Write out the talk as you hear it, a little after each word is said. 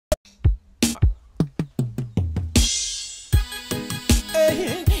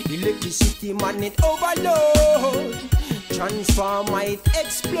Electricity magnet overload. Transformer might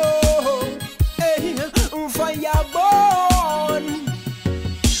explode. Hey, fire burn.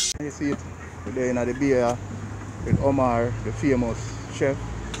 You see it today in the beer with Omar, the famous chef.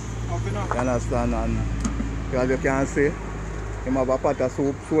 You understand? And as you can see, him have a pot of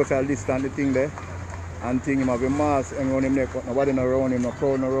soup, social distance, the thing there. And thing him have a mask and around him neck, nobody no around him, no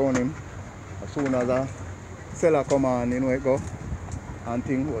crowd no around him. As soon as a seller come on, you know it go. And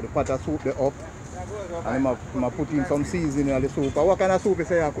thing, the pot of soup they up. And him have put in some seasoning in the soup. What kind of soup you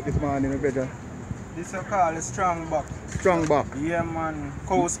say I cook this morning, Beja? This is called a strong back. Strong back? Yeah, man.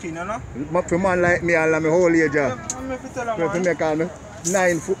 Cow skin, you know? For man like me, and my whole age, yeah. I'm tell you, man.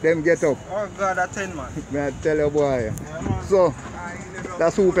 9 foot them get up. Oh God, that's 10 man. I tell you boy. Yeah, man. So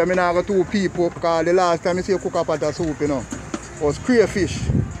that soup I got 2 people because the last time I see you cook up at the soup, you know, was crayfish.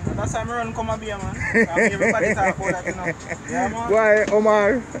 That's why I run come up here, man. Everybody talk about that, you know. Yeah, man. Why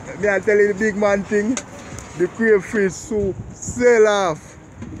Omar, I tell you the big man thing, the crayfish soup sell off.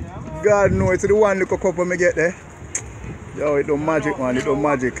 Yeah, man. God knows it's the one little cup when I get there. Yo, it's magic man, it's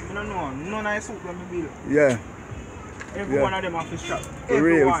magic. You don't know, none of the soup when I build. Yeah. Every one of them have to shop. For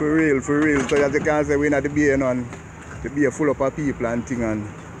real. So as you can say, we're at the beer, you know, and the beer full up of people and thing, and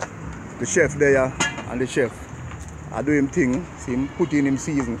the chef there and the chef I do him thing, see him put in him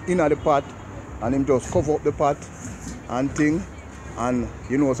season in the pot and him just cover up the pot and thing, and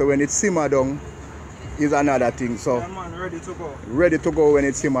you know, so when it simmer down is another thing. So yeah, man, ready to go. Ready to go when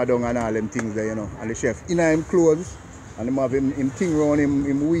it simmer down and all them things there, you know. And the chef in him clothes and him have him thing around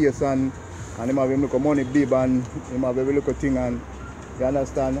him waist and him have him look a money bib and him have every little thing, and you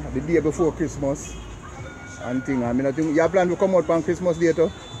understand, the day before Christmas and thing. I mean, I think you plan to come out on Christmas Day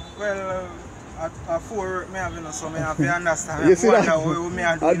too? Well, at 4 work, I have so I have to understand. You see that?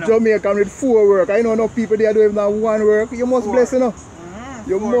 At Jamaica with 4 work. I know no people there do even 1 work. You must bless, you know.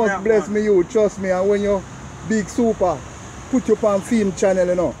 You must bless me, you trust me. And when you're big super, put you on film channel,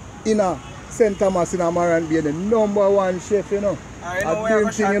 you know, in a St. Thomas in a Morant be the #1 chef, you know. I know where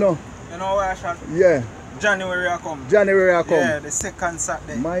I shot. You know. You know where I shot? Yeah. January I come. Yeah, the second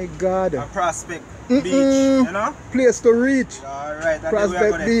Saturday. My God. A Prospect Beach, you know? Place to reach. Alright,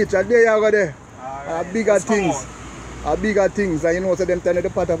 Prospect Beach, and there you go there. Right. Bigger things. And you know, so them time the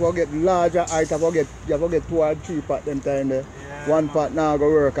pot have get larger height, you have to get 2 or 3 pot them time there. Yeah, 1 pot now go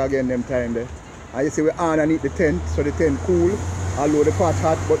work again them time there. And you see we underneath the tent, so the tent cool. Although the pot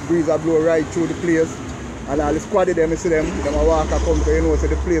hot, but breeze a blow right through the place. And all the squad them, you see them walk a come to, you know, so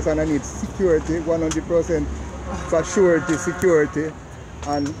the place underneath security, 100% for surety, security.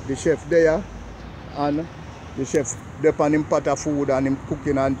 And the chef there, and the chef there on him pot of food and him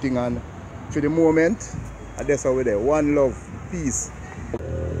cooking and thing, and for the moment, and that's how we're there. One love, peace.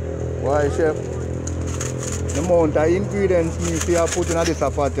 Why, chef? The amount of ingredients me see you put in this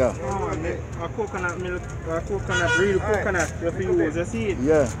pot here. A coconut milk, real coconut you use, you see it?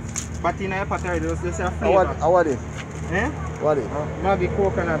 Yeah. But in a pot, there's a flavor. What is? Eh? What is? Maggi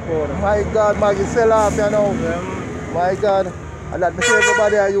coconut powder. My God, Maggi sell off, you know. Yeah, my God. And that me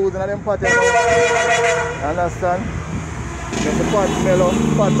everybody are using them pot, you know. You understand? Then the pot smell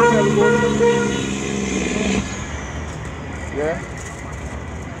good. Yeah.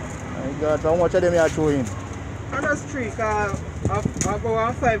 My God, how much of them you are showing? And that's 3, because I go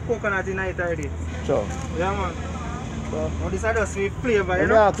on 5 coconut in night already. Sure. Yeah, man. So, this is just with flavor, you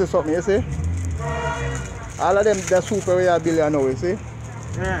know. Let me ask you something, you see? All of them, the super we are building now, you see?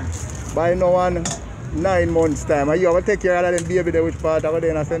 Yeah. By now on 9 months time, are you ever take care of all of them baby there which part over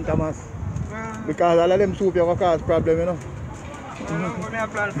there in St. Thomas? Because all of them soup you cause problem, you know. What I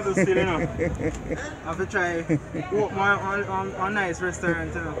plan to do still, you know. I have to try walk one nice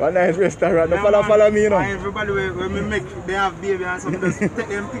restaurant, you know. One nice restaurant, yeah, follow me, you know. And everybody where we make, they have baby and something, just take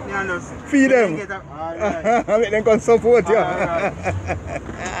them, pick me and just feed them. Make them come support you.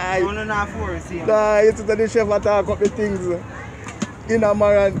 I don't know for it, see. Nah, you see the chef talk up the things in a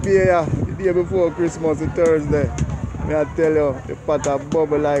Morant Bay, the day before Christmas, the Thursday. I tell you, the pot of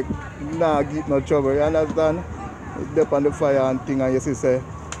bubble like, nah, get no trouble, you understand? It's up on the fire and thing, and you see say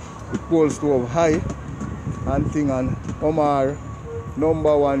the coal stove high and thing, and Omar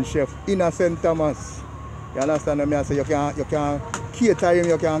 #1 chef in a St. Thomas. You understand me? I say you can cater him,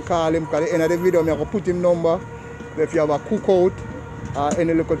 you can call him, because at the end of the video I can put him number. If you have a cookout or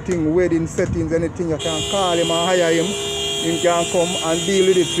any little thing, wedding settings, anything, you can call him and hire him. He can come and deal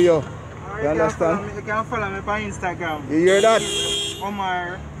with it for you. You understand? You can follow me on Instagram. You hear that?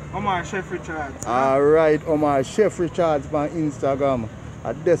 Omar Chef Richards. Alright, Omar Chef Richards on Instagram.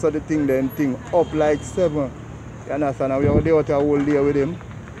 And that's the thing, then thing up like 7. You understand? And we are there to hold there with him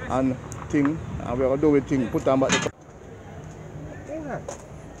and thing. And we are do with thing, put them back the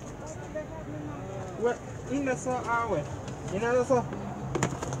in the so way. You know so.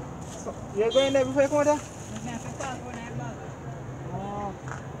 You're going there before you come out there? Oh.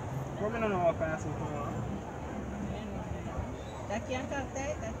 Come in on our class. That can't cut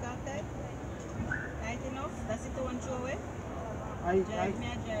tight, that cut tight. Tight enough, that's it one throw away. Drive me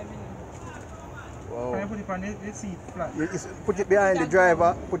a driving. Wow. Can I put it on the seat flat? Put it behind the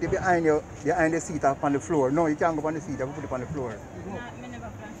driver, put it behind the seat up on the floor. No, you can't go on the seat, you have to put it on the floor. No, I never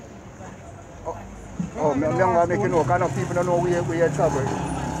plan to put it on. Oh, I'm going to make you know, because people don't know where you're traveling.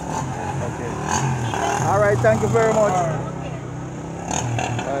 Okay. Alright, thank you very much.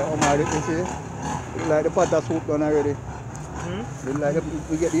 Omar, you see? You like the pot of soup done already?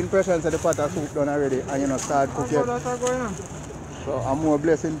 We get the impressions of the pot of soup done already and you know start cooking. So I'm more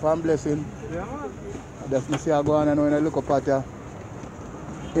blessing for blessing. Yeah, man. That's me see I go on and when I look up at you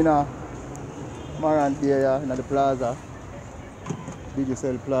in a Morant there in the plaza,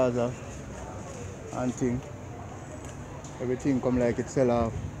 Digital Plaza and thing. Everything come like it sell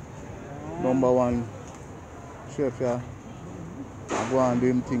off. Number one chef here. I go and do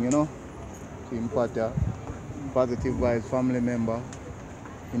him thing, you know. Team Pata, positive vibes, family member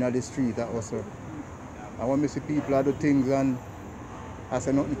in the street also. And when I see people do things and I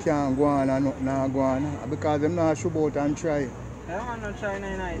say nothing can go on and nothing not go on. Because them not show out and try. Yeah, man, not try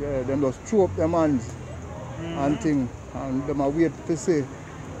night. Yeah, them just throw up their hands and thing. And them are wait to see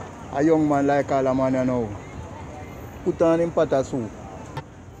a young man like all a man you know. Put on him pot of soup.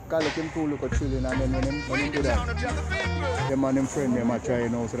 Call him to look at children and then when him do that, them and them friend them are trying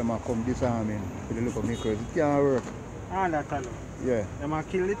now so them are come disarm him for the look of me because it can't work. Ah, that color. Yeah. Them are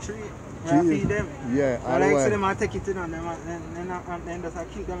kill the tree. Feed them. Yeah, all the while. Them take it in and then just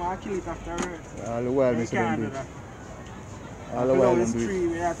kill them and kill it afterwards. All the while, Mr. Them do it. All the while, them do it. Tree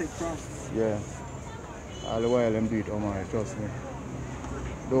where I take from. Yeah. All the while, them do it, Omar, trust me.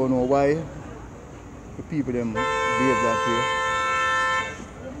 Don't know why the people them behave that way.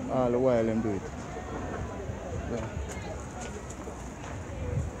 All the while, them do it. Yeah.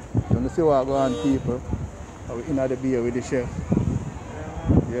 So, you see what go on, people? We're in the beer with the chef.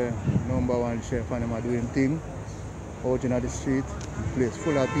 Yeah, number one chef and them are doing thing out in the street. The place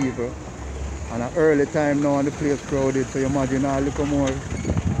full of people. And an early time now and the place crowded, so you imagine a little more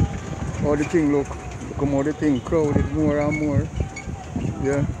how the thing look more the thing crowded more and more.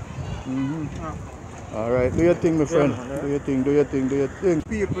 Yeah. Alright, do your thing my friend. Do your thing, do your thing, do your thing.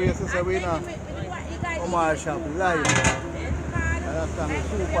 People used to say we now Omar shop live. And that's time the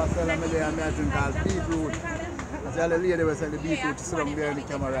super seller me there and I drink all beetroot. I tell the lady was selling the beetroot to sit down there in the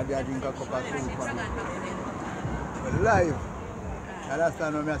camera they drink a cup of soup for me. But live. And that's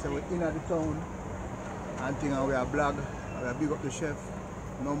time when I say we're in the town and thing and we are blog. We are big up the chef,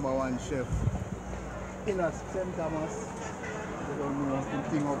 number one chef. In a St. Thomas. I don't know the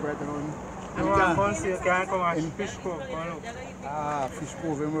thing up right around. You want to can come and Fish Cove. Ah, Fish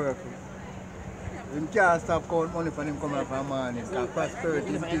Cove in work. You can't stop count money for him coming up from morning. It's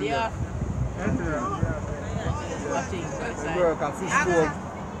prosperity in thing there. We work at Fish Cove.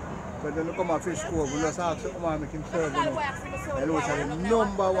 But then you come at Fish Cove, we just ask him to make him serve them. And look at the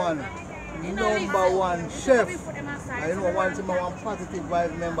number one chef. And you know, once him one positive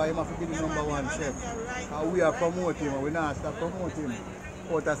vibe member, he must be the number one chef. And we are promoting him, we not stop promoting him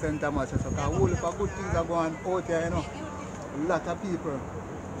out of St. Thomas. So, because all the good things are going out here, you know. A lot of people.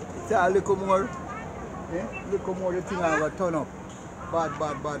 Say a little more, little more the thing are going to turn up. Bad.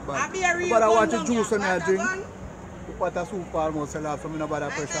 But I want to juice and I drink. The pot of soup almost sell off, so I don't bother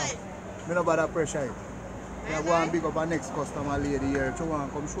pressure. I don't bother pressure it. I go and big up our next customer lady here. She want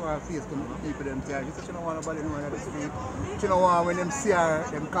to come show her face to people them see her. She said she don't want nobody know her the street. She don't want when them see her,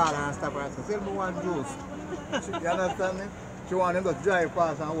 them call her and stop her and say, sell me one juice. You understand me? She want them to drive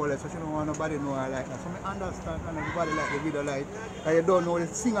past and hold it, so she don't want nobody know her like that. So I understand and everybody like the video like. And you don't know the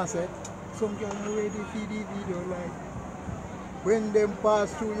singer said, some girl ready for the video like. When them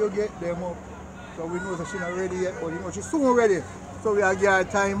pass through, you get them up. So we know that she's not ready yet, but you know she's soon ready. So we are give her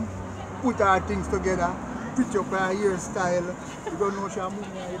time, put her things together, pitch up her hairstyle. You don't know she's a mummy,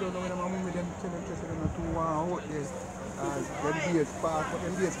 you don't know when I'm a mummy, them tell them she's not too out there. Them days pass, but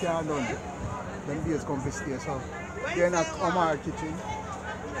them days can't done. Them days come to stay. So they're in Omar kitchen.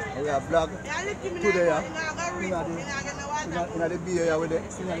 We have vlog today in the beer with the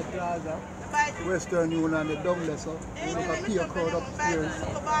plaza. Western Union, the Dungle, so we look at peer crowd upstairs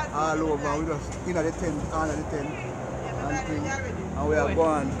all over. We just in the tent, under the tent, and we are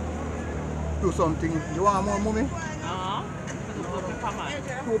going to do something. You want more, mommy?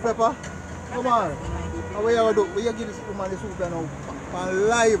 Two pepper? Come on. How are you do? We give this woman the soup now, and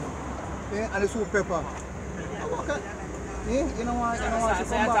live, and the soup pepper. You know what? You know what?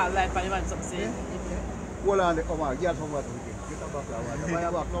 Hold on the Omar, get some water with you. Get a bucket of water. Buy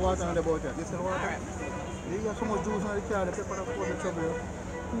a bucket of water on the boat. You see the water? You got so much juice on the car, the pepper that for the trouble.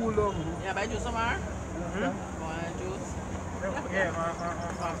 Cool down. Yeah, buy juice, Omar. Want juice? Yeah,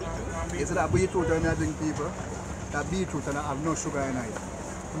 You see that beetroot when I drink people? That beetroot and I have no sugar in it.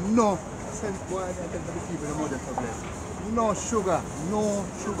 No sense boy, I tell the people the modern problem. No sugar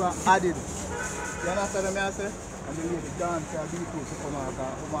added. You understand what I say? And the lady dance a beetroot to come out.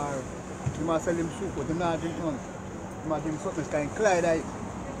 Omar, you must sell him soup, but you not drink none. You must drink something kind of Clyde. You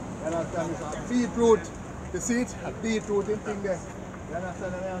understand me? So a beetroot, you see it? A beetroot in thing there. You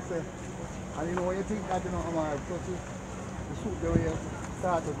understand what I say? And you know when you think that, you know, Omar, so the soup the way you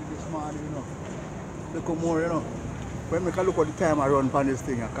started with this morning, you know. Look more, you know. When I look at the time I run on this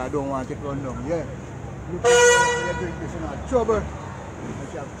thing, because I don't want it run down. Yeah. Look at you drink this, you know, trouble.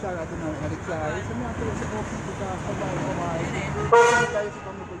 If you have carrot in the car, it's not to say, oh, people can't come on. Sometimes you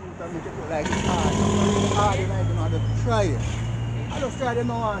come to the youth and make it look like it's hard. It's not really hard, you know, just try it. I just try, they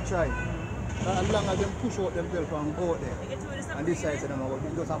don't want to try. As long as they push out themselves and go out there. And this side, them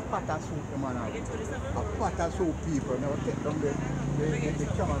it's just a pot of soup, the man have. A pot of soup people. Now take them the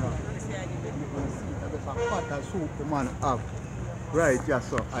camera. Just a pot of soup the man have. Right, just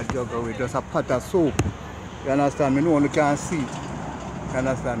so a jug with just a pot of soup. You understand me? No one can see. You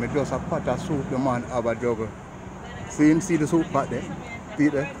understand me? Just a pot of soup the man have a jug. See him see the soup back there? See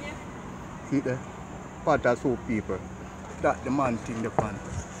it there? See it there? Pot of soup people. That the man thing the pan.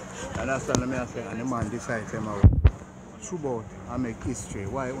 You understand me I say? And the man decides him out. Shoot out and make history.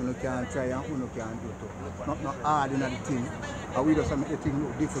 Why you can't try and you can't do it. Not hard in the thing. And we just make the thing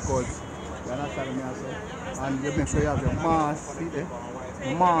look difficult. You understand me I say? And you make sure you have your mask, see there?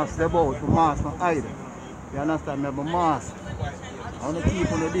 Mask the boat, mask not hide. You understand me? Have a mask. I want to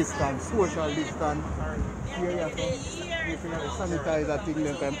keep on the distance, social distance. Here you have to sanitizer thing,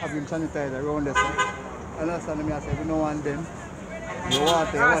 then having sanitizer around the sun. You understand me I say? You know one then. You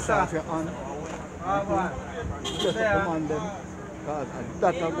wash off your hand. Just up the man then. Because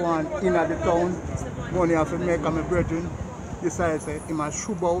that are going in at the town. Money have to make my brethren. Decide say he must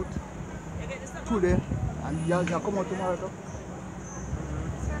shoot out today and you come out tomorrow.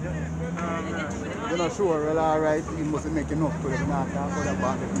 You're not sure, well alright, he must make enough to them not talk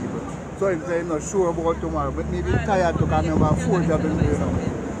about the people. So if they're not sure about tomorrow, but maybe tired to come remember 4 jobs in the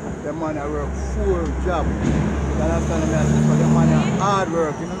the man I work 4 jobs. You understand me? So the man is hard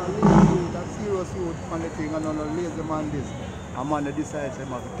work, you know, lazy youth, a serious youth on the thing, and no lazy man this. A man that decides he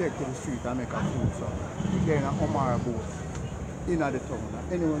must take to the street and make a food. So he get in an Omar boat in the town.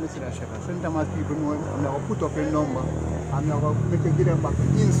 Anyone see that shepherd. Sometimes people know him, I'm going to put up a number and I'm going to make it get them back to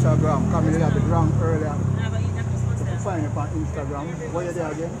Instagram. Come in there the ground earlier. You find it on Instagram. What are you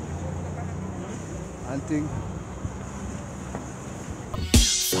there again? And think.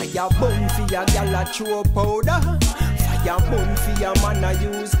 Fire burn for your gal a throw powder. Fire burn for your man a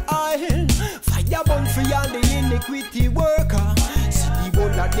use oil. Fire burn for all the iniquity worker. See the whole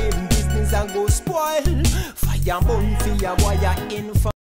of them business and go spoil. Fire burn for your boy in